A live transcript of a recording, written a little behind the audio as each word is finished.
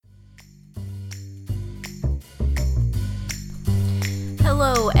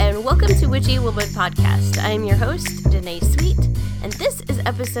Hello, and welcome to Witchy Woman Podcast. I am your host, Danae Sweet, and this is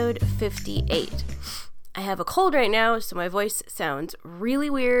episode 58. I have a cold right now, so my voice sounds really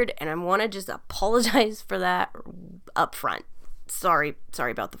weird, and I want to just apologize for that up front. Sorry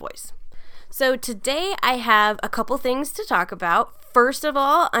about the voice. So today I have a couple things to talk about. First of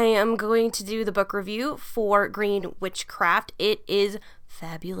all, I am going to do the book review for Green Witchcraft. It is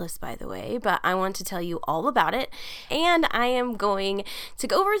fabulous, by the way, but I want to tell you all about it. And I am going to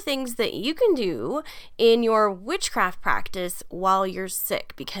go over things that you can do in your witchcraft practice while you're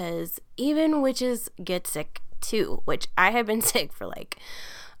sick, because even witches get sick too, which I have been sick for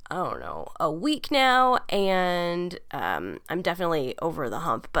a week now, and I'm definitely over the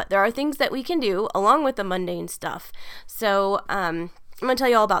hump, but there are things that we can do along with the mundane stuff. So I'm going to tell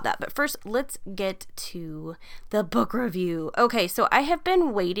you all about that, but first let's get to the book review. Okay, so I have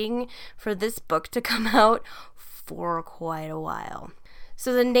been waiting for this book to come out for quite a while.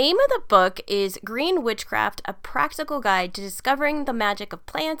 So the name of the book is Green Witchcraft, A Practical Guide to Discovering the Magic of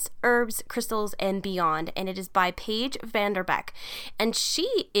Plants, Herbs, Crystals, and Beyond, and it is by Paige VanDerbeck, and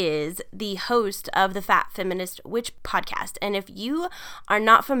she is the host of the Fat Feminist Witch podcast, and if you are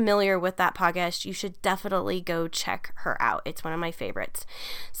not familiar with that podcast, you should definitely go check her out. It's one of my favorites.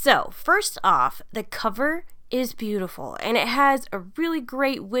 So first off, the cover is beautiful, and it has a really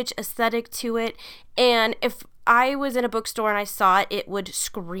great witch aesthetic to it, and if I was in a bookstore and I saw it, it would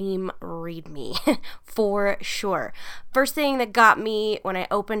scream, read me, for sure. First thing that got me when I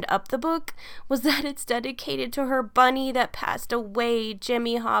opened up the book was that it's dedicated to her bunny that passed away,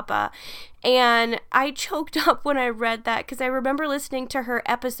 Jimmy Hoppa. And I choked up when I read that because I remember listening to her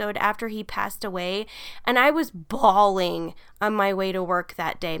episode after he passed away, and I was bawling on my way to work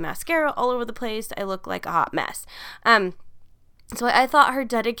that day. Mascara all over the place. I looked like a hot mess. So I thought her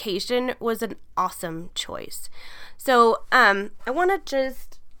dedication was an awesome choice. So I want to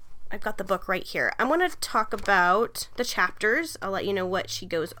I've got the book right here. I want to talk about the chapters. I'll let you know what she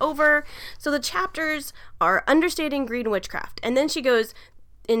goes over. So the chapters are Understanding Green Witchcraft. And then she goes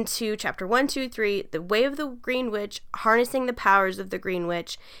into chapter 1, 2, 3, The Way of the Green Witch, Harnessing the Powers of the Green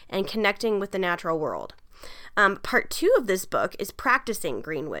Witch, and Connecting with the Natural World. Part 2 of this book is Practicing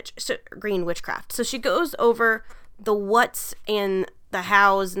Green Witchcraft. So she goes over the what's and the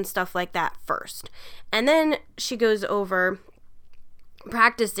hows and stuff like that first. And then she goes over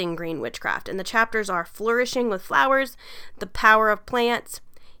practicing green witchcraft. And the chapters are Flourishing with Flowers, The Power of Plants,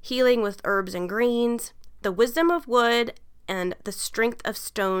 Healing with Herbs and Greens, The Wisdom of Wood, and The Strength of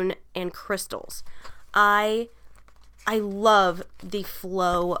Stone and Crystals. I love the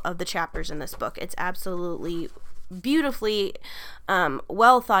flow of the chapters in this book. It's absolutely beautifully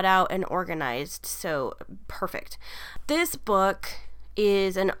well thought out and organized, so perfect. This book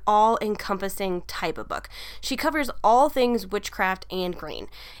is an all-encompassing type of book. She covers all things witchcraft and green.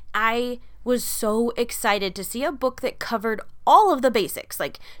 I was so excited to see a book that covered all of the basics,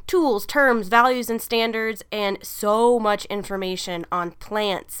 like tools, terms, values, and standards, and so much information on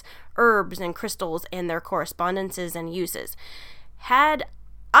plants, herbs, and crystals and their correspondences and uses.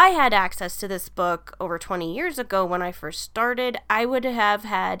 I had access to this book over 20 years ago when I first started, I would have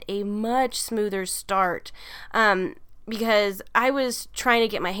had a much smoother start because I was trying to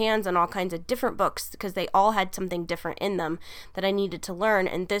get my hands on all kinds of different books because they all had something different in them that I needed to learn.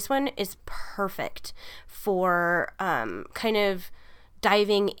 And this one is perfect for kind of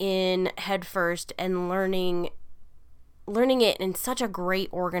diving in headfirst and learning it in such a great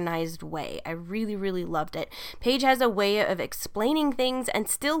organized way. I really, really loved it. Paige has a way of explaining things and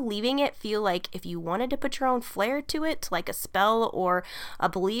still leaving it feel like if you wanted to put your own flair to it, like a spell or a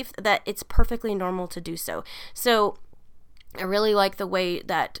belief, that it's perfectly normal to do so. So I really like the way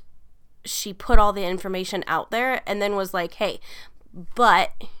that she put all the information out there and then was like, hey,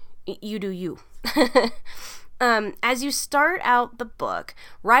 but you do you. As you start out the book,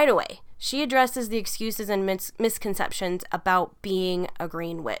 right away, she addresses the excuses and misconceptions about being a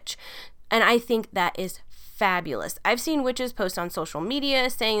green witch. And I think that is fabulous. I've seen witches post on social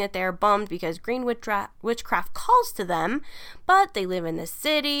media saying that they're bummed because green witchcraft calls to them, but they live in the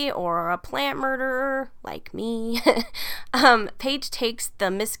city or are a plant murderer like me. Paige takes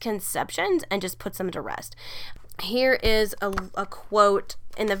the misconceptions and just puts them to rest. Here is a quote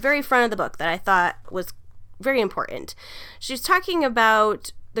in the very front of the book that I thought was very important. She's talking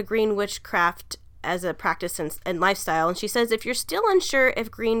about the green witchcraft as a practice and lifestyle, and she says, if you're still unsure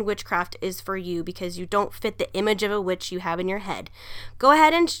if green witchcraft is for you because you don't fit the image of a witch you have in your head, go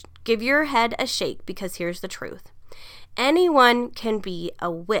ahead and give your head a shake, because here's the truth. Anyone can be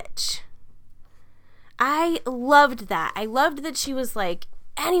a witch. I loved that. I loved that she was like,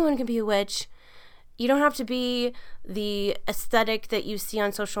 anyone can be a witch. You don't have to be the aesthetic that you see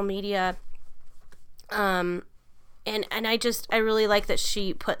on social media. And I really like that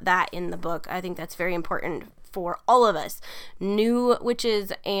she put that in the book. I think that's very important for all of us, new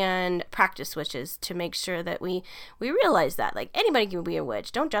witches and practice witches, to make sure that we realize that, like, anybody can be a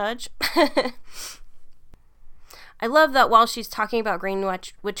witch. Don't judge. I love that while she's talking about green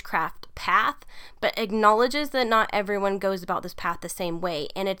witchcraft path, but acknowledges that not everyone goes about this path the same way,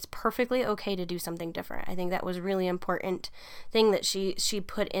 and it's perfectly okay to do something different. I think that was a really important thing that she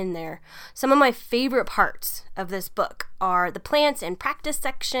put in there. Some of my favorite parts of this book are the plants and practice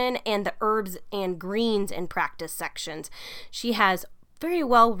section and the herbs and greens and practice sections. She has very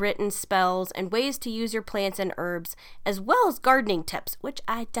well written spells and ways to use your plants and herbs, as well as gardening tips, which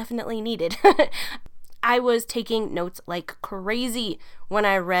I definitely needed. I was taking notes like crazy when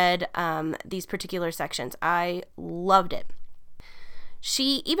I read these particular sections. I loved it.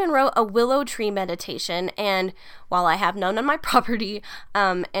 She even wrote a willow tree meditation, and while I have none on my property,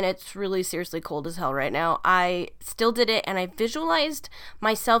 and it's really seriously cold as hell right now, I still did it, and I visualized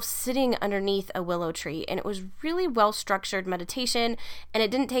myself sitting underneath a willow tree, and it was really well-structured meditation, and it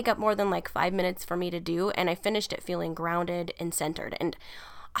didn't take up more than like 5 minutes for me to do, and I finished it feeling grounded and centered. And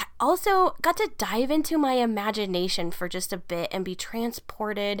I also got to dive into my imagination for just a bit and be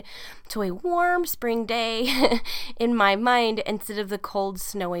transported to a warm spring day in my mind instead of the cold,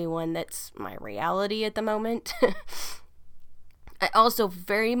 snowy one that's my reality at the moment. I also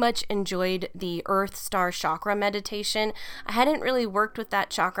very much enjoyed the Earth Star Chakra meditation. I hadn't really worked with that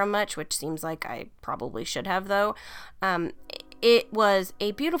chakra much, which seems like I probably should have, though. It was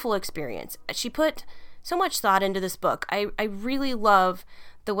a beautiful experience. She put so much thought into this book. I really love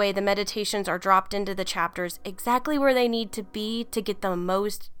the way the meditations are dropped into the chapters exactly where they need to be to get the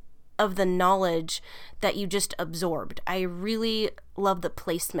most of the knowledge that you just absorbed. I really love the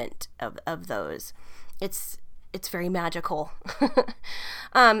placement of those. It's very magical.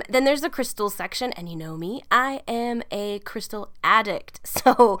 Then there's the crystal section, and you know me, I am a crystal addict,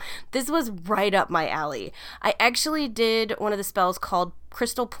 so this was right up my alley. I actually did one of the spells called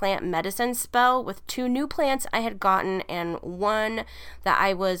Crystal Plant Medicine spell with 2 new plants I had gotten and 1 that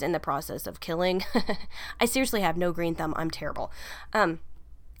I was in the process of killing. I seriously have no green thumb. I'm terrible.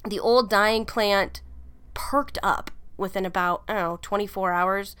 The old dying plant perked up within about, 24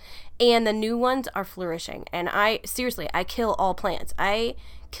 hours, and the new ones are flourishing. And I kill all plants. I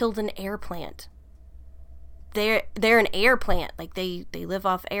killed an air plant. They're an air plant. Like, they live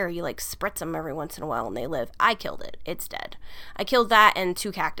off air. You, like, spritz them every once in a while and they live. I killed it. It's dead. I killed that and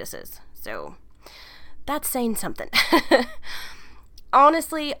 2 cactuses. So that's saying something.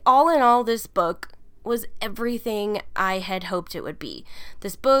 Honestly, all in all, this book was everything I had hoped it would be.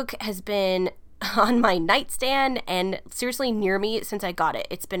 This book has been on my nightstand and seriously near me since I got it.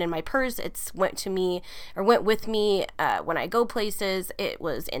 It's been in my purse. It's went with me when I go places. It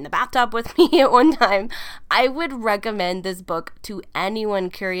was in the bathtub with me at one time. I would recommend this book to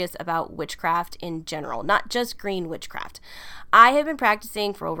anyone curious about witchcraft in general, not just green witchcraft. I have been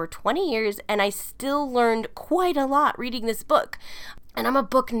practicing for over 20 years and I still learned quite a lot reading this book. And I'm a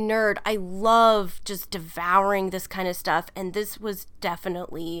book nerd. I love just devouring this kind of stuff, and this was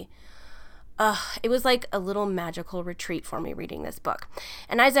definitely it was like a little magical retreat for me reading this book.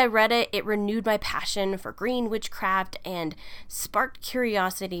 And as I read it, it renewed my passion for green witchcraft and sparked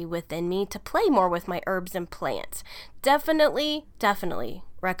curiosity within me to play more with my herbs and plants. Definitely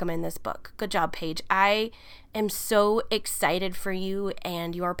recommend this book. Good job, Paige. I am so excited for you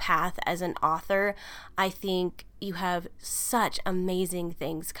and your path as an author. I think you have such amazing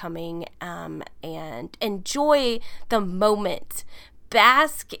things coming, and enjoy the moment.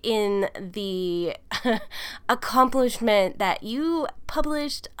 Bask in the accomplishment that you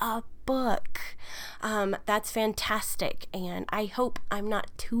published a book. That's fantastic, and I hope I'm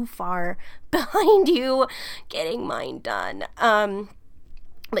not too far behind you getting mine done.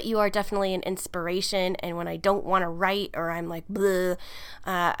 But you are definitely an inspiration, and when I don't want to write or I'm like, bleh,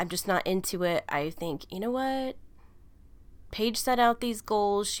 I'm just not into it, I think, you know what? Paige set out these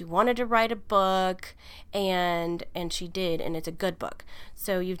goals. She wanted to write a book, and she did, and it's a good book.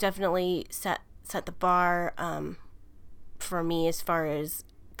 So you've definitely set the bar for me as far as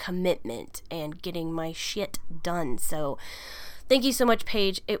commitment and getting my shit done. So thank you so much,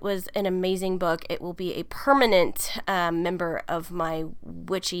 Paige. It was an amazing book. It will be a permanent member of my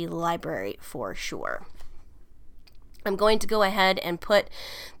witchy library for sure. I'm going to go ahead and put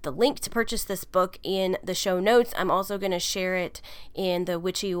the link to purchase this book in the show notes. I'm also going to share it in the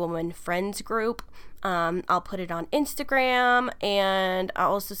Witchy Woman Friends group. I'll put it on Instagram, and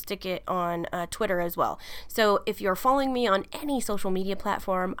I'll also stick it on Twitter as well. So if you're following me on any social media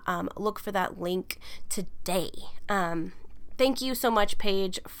platform, look for that link today. Thank you so much,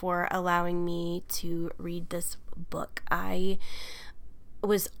 Paige, for allowing me to read this book. I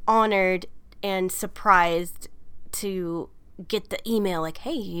was honored and surprised to get the email like,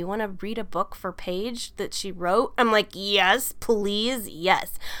 hey, you want to read a book for Paige that she wrote? I'm like, yes, please,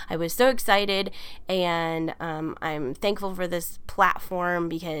 yes. I was so excited, and I'm thankful for this platform,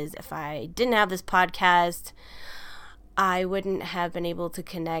 because if I didn't have this podcast, I wouldn't have been able to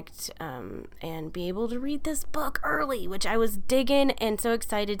connect and be able to read this book early, which I was digging and so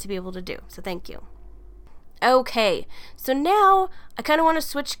excited to be able to do. So thank you. Okay, so now I kind of want to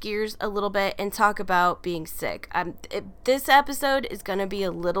switch gears a little bit and talk about being sick. This episode is going to be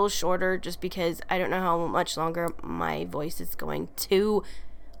a little shorter just because I don't know how much longer my voice is going to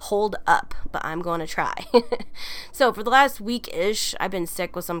hold up, but I'm going to try. So for the last week-ish, I've been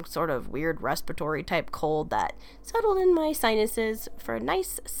sick with some sort of weird respiratory type cold that settled in my sinuses for a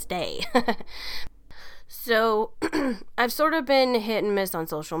nice stay. So I've sort of been hit and miss on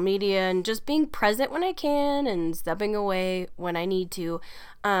social media and just being present when I can and stepping away when I need to.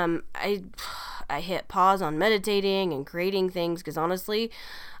 I hit pause on meditating and creating things because honestly,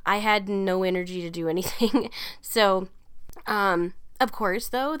 I had no energy to do anything. So, of course,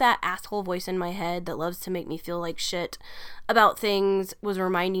 though, that asshole voice in my head that loves to make me feel like shit about things was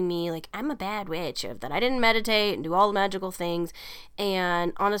reminding me, like, I'm a bad witch, that I didn't meditate and do all the magical things.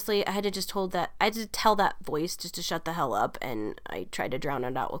 And honestly, I had to tell that voice just to shut the hell up, and I tried to drown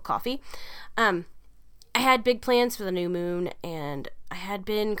it out with coffee. I had big plans for the new moon, and I had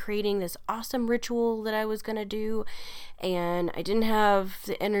been creating this awesome ritual that I was going to do, and I didn't have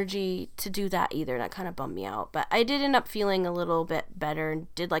the energy to do that either. That kind of bummed me out, but I did end up feeling a little bit better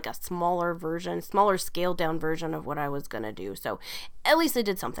and did like a smaller scaled down version of what I was going to do. So at least I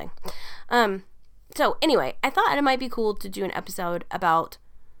did something. So anyway, I thought it might be cool to do an episode about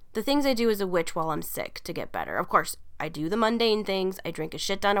the things I do as a witch while I'm sick to get better. Of course, I do the mundane things. I drink a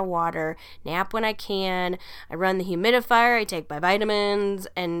shit ton of water, nap when I can, I run the humidifier, I take my vitamins,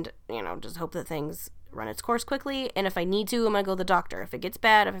 and, just hope that things run its course quickly. And if I need to, I'm going to go to the doctor. If it gets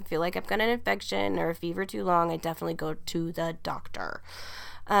bad, if I feel like I've got an infection or a fever too long, I definitely go to the doctor.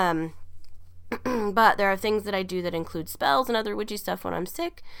 But there are things that I do that include spells and other witchy stuff when I'm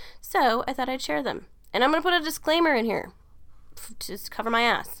sick, so I thought I'd share them. And I'm going to put a disclaimer in here. Just cover my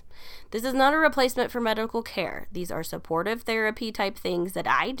ass. This is not a replacement for medical care. These are supportive therapy type things that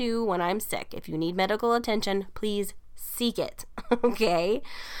I do when I'm sick. If you need medical attention, please seek it. Okay?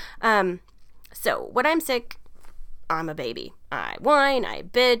 So when I'm sick, I'm a baby. I whine, I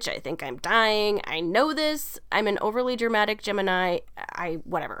bitch, I think I'm dying. I know this. I'm an overly dramatic Gemini.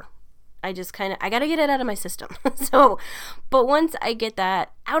 Whatever. I gotta get it out of my system. But once I get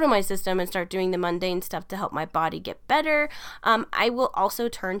that out of my system and start doing the mundane stuff to help my body get better, I will also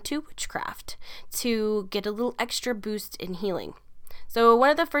turn to witchcraft to get a little extra boost in healing. So one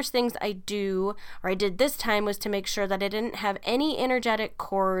of the first things I did this time, was to make sure that I didn't have any energetic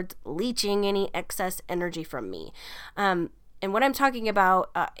cords leeching any excess energy from me. And what I'm talking about,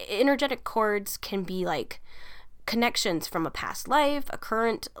 energetic cords can be like connections from a past life, a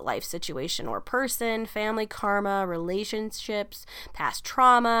current life situation or person, family karma, relationships, past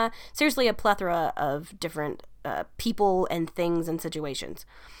trauma, seriously a plethora of different people and things and situations.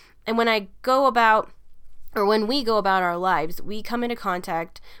 And when we go about our lives, we come into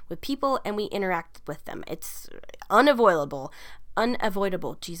contact with people and we interact with them. It's unavoidable.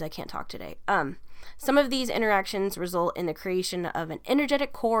 Geez, I can't talk today. Some of these interactions result in the creation of an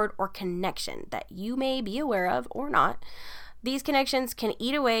energetic cord or connection that you may be aware of or not. These connections can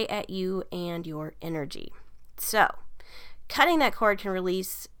eat away at you and your energy. So, cutting that cord can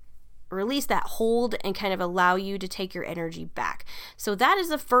release that hold and kind of allow you to take your energy back. So that is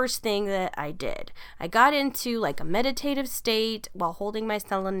the first thing that I did. I got into like a meditative state while holding my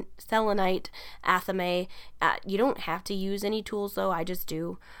selenite athame. You don't have to use any tools though, I just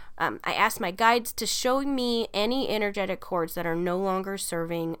do. I asked my guides to show me any energetic cords that are no longer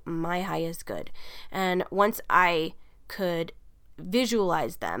serving my highest good. And once I could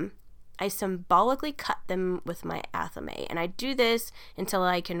visualize them, I symbolically cut them with my athame, and I do this until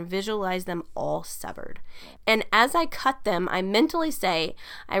I can visualize them all severed. And as I cut them, I mentally say,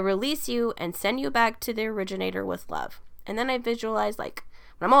 I release you and send you back to the originator with love. And then I visualize like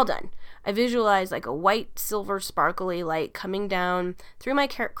when I'm all done, I visualize like a white, silver, sparkly light coming down through my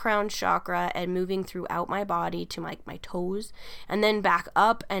crown chakra and moving throughout my body to my toes, and then back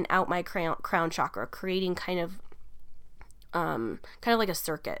up and out my crown chakra, creating kind of like a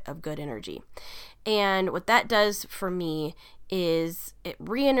circuit of good energy. And what that does for me is it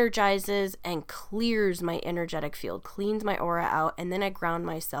re-energizes and clears my energetic field, cleans my aura out, and then I ground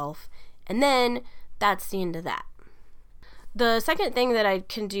myself, and then that's the end of that. The second thing that I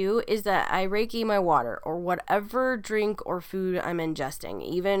can do is that I Reiki my water or whatever drink or food I'm ingesting,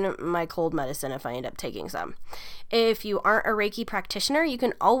 even my cold medicine if I end up taking some. If you aren't a Reiki practitioner, you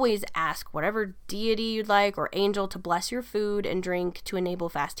can always ask whatever deity you'd like or angel to bless your food and drink to enable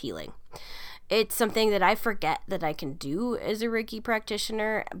fast healing. It's something that I forget that I can do as a Reiki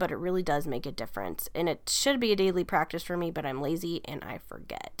practitioner, but it really does make a difference. And it should be a daily practice for me, but I'm lazy and I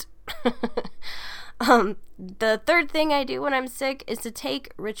forget. The third thing I do when I'm sick is to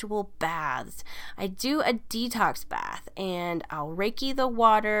take ritual baths. I do a detox bath and I'll Reiki the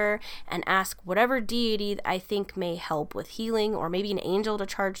water and ask whatever deity I think may help with healing, or maybe an angel to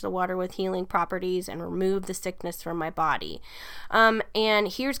charge the water with healing properties and remove the sickness from my body. And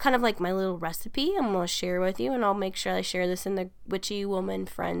here's kind of like my little recipe I'm going to share with you, and I'll make sure I share this in the Witchy Woman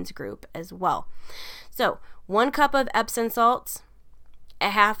Friends group as well. So 1 cup of Epsom salts, a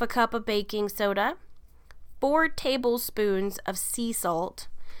half a cup of baking soda, 4 tablespoons of sea salt,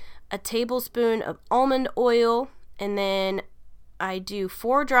 a tablespoon of almond oil, and then I do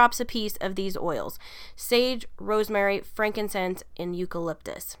 4 drops apiece of these oils: sage, rosemary, frankincense, and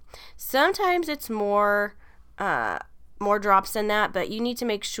eucalyptus. Sometimes it's more drops than that, but you need to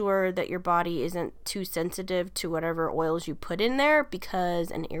make sure that your body isn't too sensitive to whatever oils you put in there, because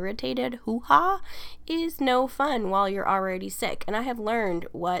an irritated hoo-ha is no fun while you're already sick. And I have learned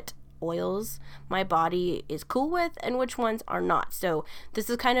what oils my body is cool with and which ones are not. So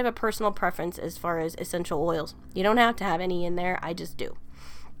this is kind of a personal preference as far as essential oils. You don't have to have any in there. I just do.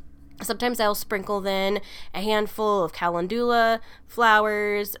 Sometimes I'll sprinkle then a handful of calendula,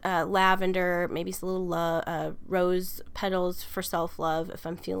 flowers, lavender, maybe some little rose petals for self-love if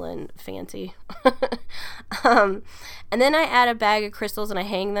I'm feeling fancy. And then I add a bag of crystals and I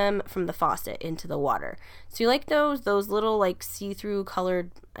hang them from the faucet into the water. So you like those little like see-through colored,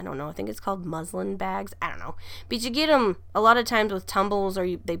 I don't know, I think it's called muslin bags. I don't know. But you get them a lot of times with tumbles, or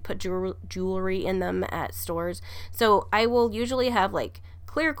they put jewelry in them at stores. So I will usually have like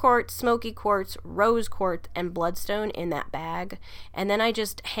clear quartz, smoky quartz, rose quartz, and bloodstone in that bag. And then I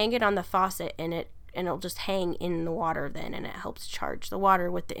just hang it on the faucet and it'll just hang in the water then, and it helps charge the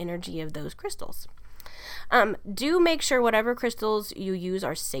water with the energy of those crystals. Do make sure whatever crystals you use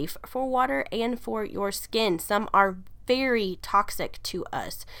are safe for water and for your skin. Some are very toxic to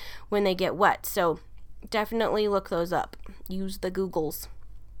us when they get wet, so definitely look those up. Use the Googles.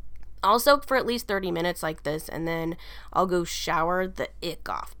 I'll soak for at least 30 minutes like this, and then I'll go shower the ick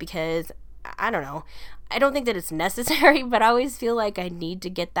off, because I don't know. I don't think that it's necessary, but I always feel like I need to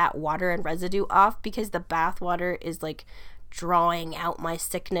get that water and residue off, because the bath water is like drawing out my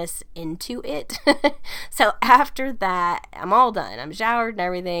sickness into it. So after that, I'm all done. I'm showered and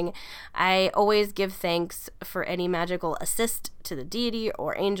everything. I always give thanks for any magical assist to the deity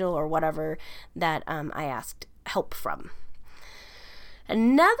or angel or whatever that I asked help from.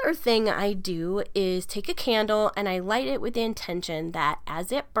 Another thing I do is take a candle and I light it with the intention that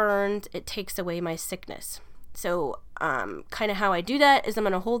as it burns, it takes away my sickness. So kind of how I do that is I'm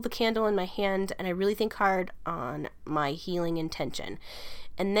going to hold the candle in my hand and I really think hard on my healing intention.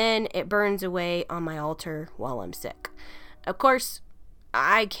 And then it burns away on my altar while I'm sick. Of course,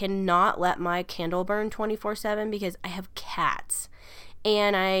 I cannot let my candle burn 24/7 because I have cats.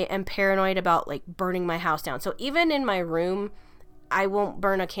 And I am paranoid about like burning my house down. So even in my room, I won't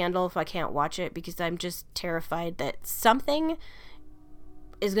burn a candle if I can't watch it, because I'm just terrified that something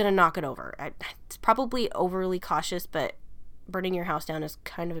is going to knock it over. It's probably overly cautious, but burning your house down is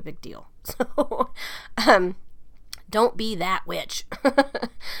kind of a big deal. So, don't be that witch.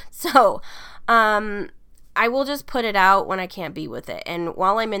 So, I will just put it out when I can't be with it. And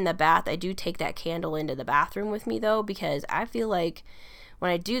while I'm in the bath, I do take that candle into the bathroom with me though, because I feel like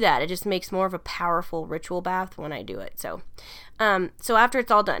when I do that, it just makes more of a powerful ritual bath when I do it. So after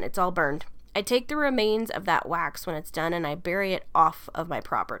it's all done, it's all burned, I take the remains of that wax when it's done and I bury it off of my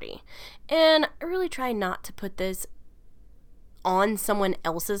property. And I really try not to put this on someone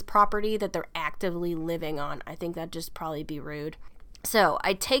else's property that they're actively living on. I think that'd just probably be rude. So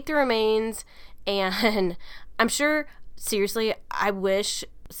I take the remains, and I'm sure, seriously, I wish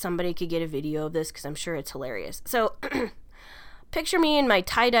somebody could get a video of this because I'm sure it's hilarious. So picture me in my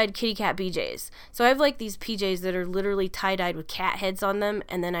tie-dyed kitty cat PJs. So I have like these PJs that are literally tie-dyed with cat heads on them,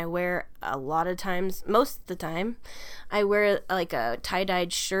 and then I wear most of the time, I wear like a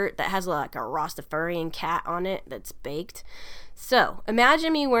tie-dyed shirt that has like a Rastafarian cat on it that's baked. So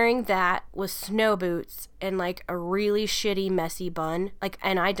imagine me wearing that with snow boots and like a really shitty messy bun.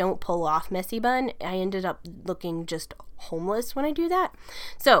 And I don't pull off messy bun. I ended up looking just homeless when I do that.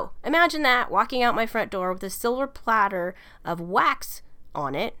 So imagine that, walking out my front door with a silver platter of wax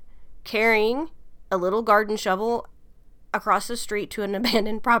on it, carrying a little garden shovel across the street to an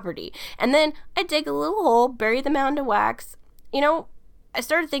abandoned property. And then I dig a little hole, bury the mound of wax. I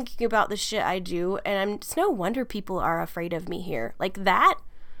started thinking about the shit I do, and it's no wonder people are afraid of me here. Like that,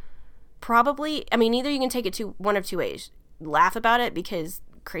 probably, either you can take it to one of two ways. Laugh about it because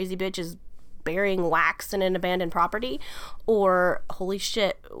crazy bitch is burying wax in an abandoned property, or holy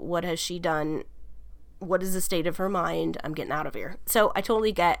shit, what has she done? What is the state of her mind? I'm getting out of here. So I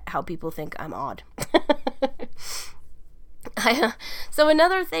totally get how people think I'm odd. So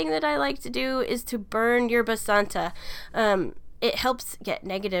another thing that I like to do is to burn yerba santa. It helps get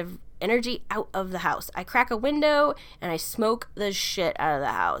negative energy out of the house. I crack a window and I smoke the shit out of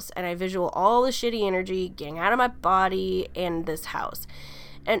the house, and I visual all the shitty energy getting out of my body and this house.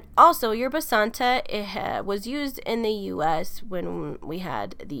 And also, yerba santa was used in the U.S. when we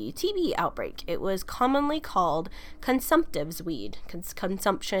had the TB outbreak. It was commonly called consumptive's weed.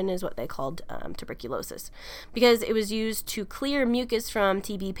 Consumption is what they called tuberculosis, because it was used to clear mucus from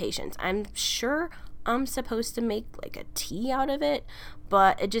TB patients. I'm sure I'm supposed to make like a tea out of it,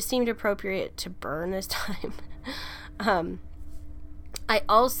 but it just seemed appropriate to burn this time. I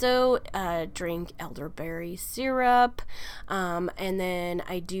also drink elderberry syrup, and then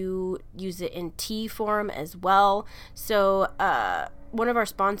I do use it in tea form as well. So one of our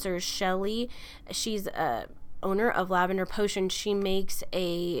sponsors, Shelly, she's owner of Lavender Potion. She makes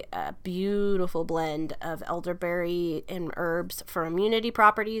a beautiful blend of elderberry and herbs for immunity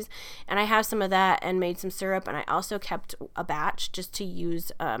properties, and I have some of that and made some syrup, and I also kept a batch just to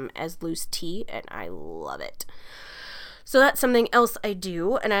use as loose tea, and I love it. So that's something else I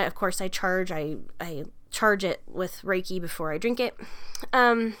do, and of course I charge it with Reiki before I drink it.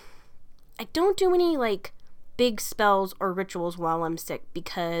 I don't do any like big spells or rituals while I'm sick,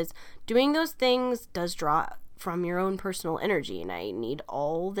 because doing those things does draw from your own personal energy, and I need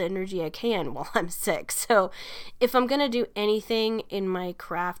all the energy I can while I'm sick. So if I'm gonna do anything in my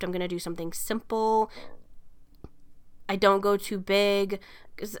craft, I'm gonna do something simple. I don't go too big,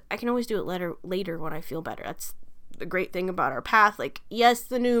 because I can always do it later when I feel better. That's the great thing about our path. Like, yes,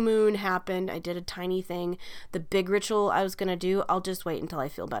 the new moon happened, I did a tiny thing. The big ritual I was gonna do, I'll just wait until I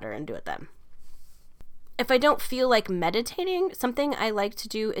feel better and do it then. If I don't feel like meditating, something I like to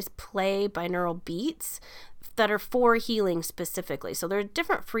do is play binaural beats that are for healing specifically. So there are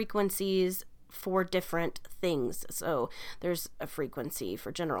different frequencies for different things. So there's a frequency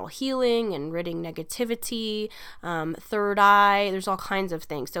for general healing and ridding negativity, third eye, there's all kinds of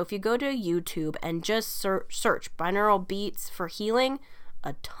things. So if you go to YouTube and just search binaural beats for healing,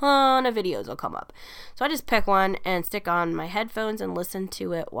 a ton of videos will come up. So I just pick one and stick on my headphones and listen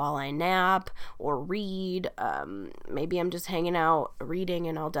to it while I nap or read. Maybe I'm just hanging out reading,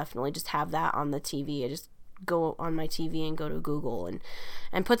 and I'll definitely just have that on the TV. I just go on my TV and go to Google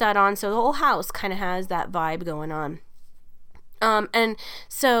and put that on, so the whole house kind of has that vibe going on. And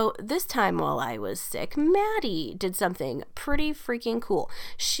so this time while I was sick, Maddie did something pretty freaking cool.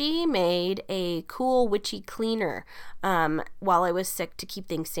 She made a cool witchy cleaner while I was sick to keep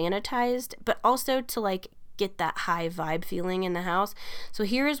things sanitized, but also to like get that high vibe feeling in the house. So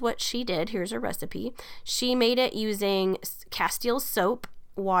here's what she did. Here's her recipe. She made it using Castile soap,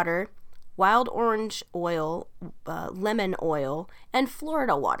 water, wild orange oil, lemon oil, and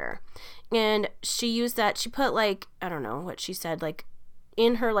Florida water. And she used that. She put like, I don't know what she said, like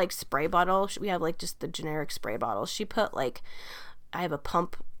in her like spray bottle. We have like just the generic spray bottle. She put like, I have a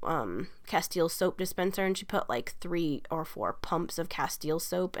pump Castile soap dispenser, and she put like 3 or 4 pumps of Castile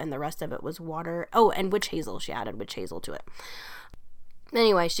soap, and the rest of it was water. Oh, and witch hazel. She added witch hazel to it.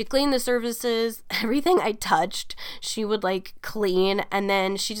 Anyway, she cleaned the surfaces, everything I touched, she would like clean, and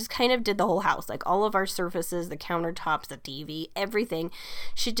then she just kind of did the whole house, like all of our surfaces, the countertops, the TV, everything.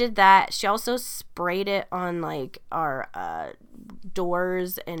 She did that. She also sprayed it on like our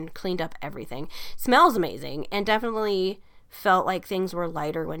doors and cleaned up everything. Smells amazing, and definitely felt like things were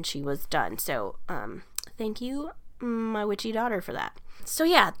lighter when she was done. So, thank you, my witchy daughter, for that. So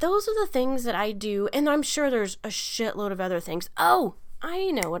yeah, those are the things that I do, and I'm sure there's a shitload of other things. Oh,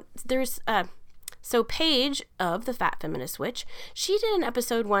 I know what there's So Paige of the Fat Feminist Witch, she did an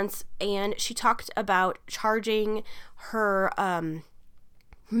episode once and she talked about charging her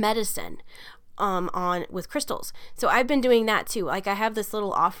medicine on with crystals. So I've been doing that too. Like I have this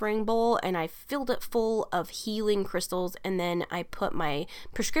little offering bowl and I filled it full of healing crystals, and then I put my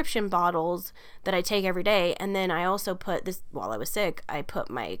prescription bottles that I take every day, and then I also put this, while I was sick, I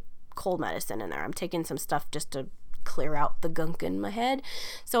put my cold medicine in there. I'm taking some stuff just to clear out the gunk in my head.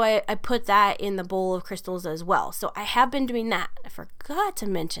 So I put that in the bowl of crystals as well. So I have been doing that. I forgot to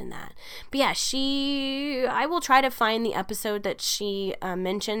mention that. But yeah, I will try to find the episode that she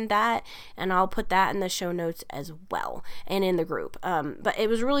mentioned that, and I'll put that in the show notes as well and in the group. But it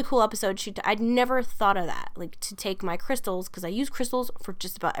was a really cool episode. I'd never thought of that, like to take my crystals, because I use crystals for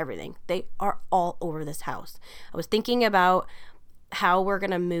just about everything. They are all over this house. I was thinking about how we're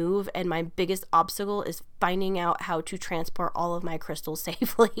going to move, and my biggest obstacle is finding out how to transport all of my crystals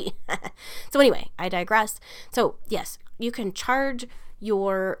safely. So anyway, I digress. So yes, you can charge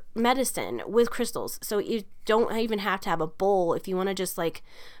your medicine with crystals. So you don't even have to have a bowl. If you want to just like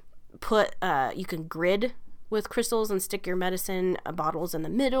put, you can grid with crystals and stick your medicine bottles in the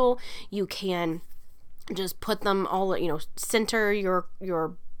middle. You can just put them all, center your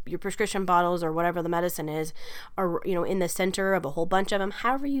prescription bottles or whatever the medicine is, or in the center of a whole bunch of them,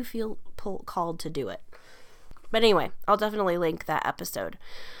 however you feel called to do it. But anyway, I'll definitely link that episode.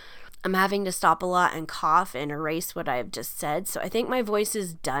 I'm having to stop a lot and cough and erase what I've just said, so I think my voice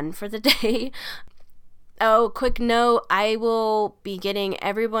is done for the day. Oh, quick note, I will be getting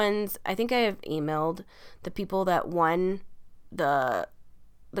I think I have emailed the people that won the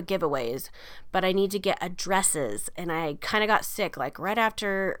giveaways, but I need to get addresses, and I kind of got sick like right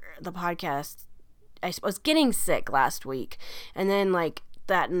after the podcast. I was getting sick last week, and then like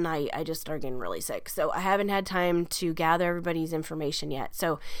that night I just started getting really sick, so I haven't had time to gather everybody's information yet.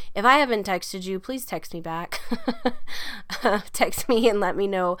 So if I haven't texted you, please text me back. Text me and let me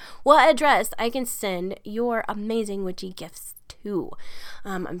know what address I can send your amazing witchy gifts to.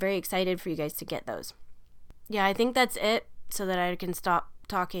 I'm very excited for you guys to get those. Yeah, I think that's it, so that I can stop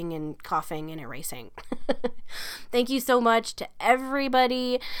talking and coughing and erasing. Thank you so much to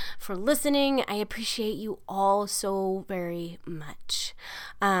everybody for listening. I appreciate you all so very much.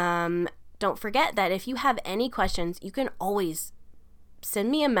 Don't forget that if you have any questions, you can always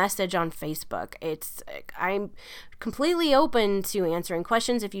send me a message on Facebook. I'm completely open to answering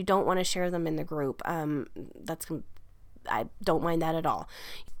questions if you don't want to share them in the group. I don't mind that at all.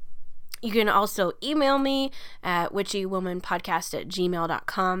 You can also email me at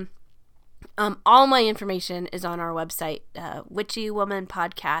witchywomanpodcast@gmail.com. All my information is on our website,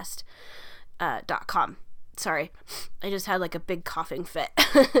 witchywomanpodcast.com. Sorry, I just had like a big coughing fit.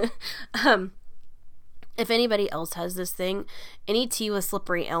 If anybody else has this thing, any tea with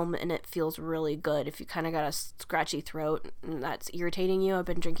slippery elm in it feels really good. If you kind of got a scratchy throat and that's irritating you, I've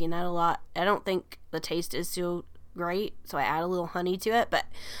been drinking that a lot. I don't think the taste is so great, so I add a little honey to it, but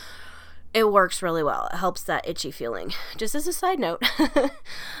it works really well. It helps that itchy feeling. Just as a side note.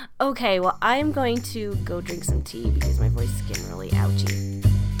 Okay, well, I'm going to go drink some tea because my voice is getting really ouchy.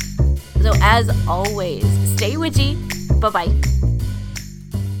 So as always, stay witchy. Bye-bye.